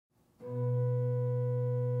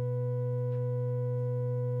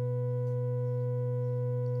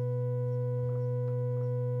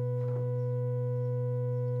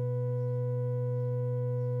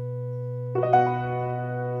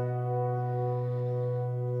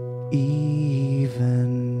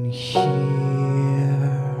Even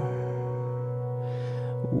here,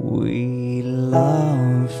 we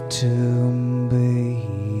love to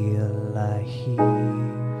be alive.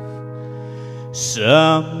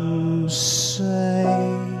 Some say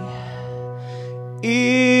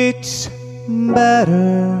it's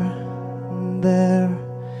better there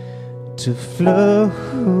to float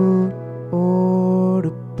or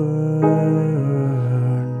to burn,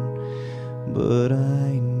 but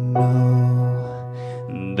I know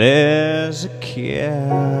there's a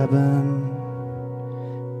cabin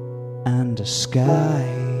and a sky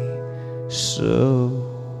so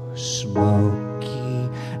smoky,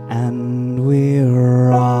 and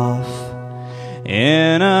we're off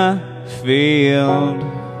in a field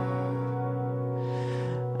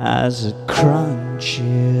as it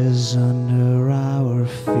crunches under our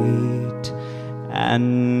feet,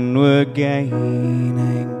 and we're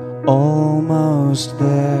gaining, almost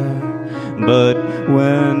there. But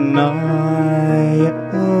when I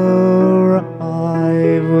arrive,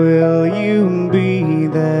 will you be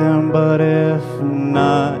there? But if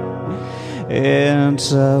not,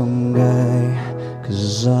 it's okay,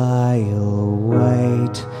 'cause I'll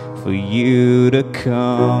wait for you to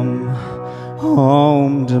come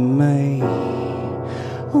home to me,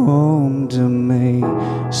 home to me.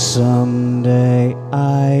 Someday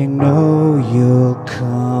I know you'll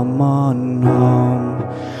come on home,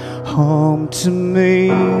 home to me,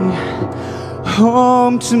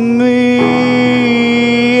 home to me.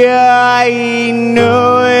 I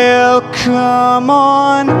know you'll come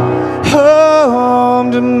on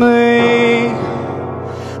home to me.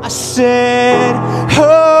 I said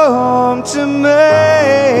home to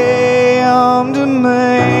me, home to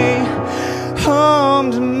me, home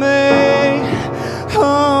to me,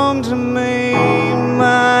 home to me.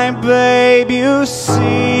 My babe, you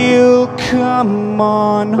see, you'll come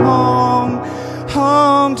on home,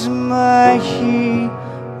 home to me,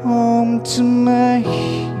 home to me.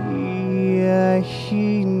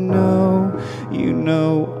 You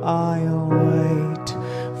know I'll wait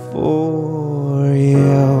for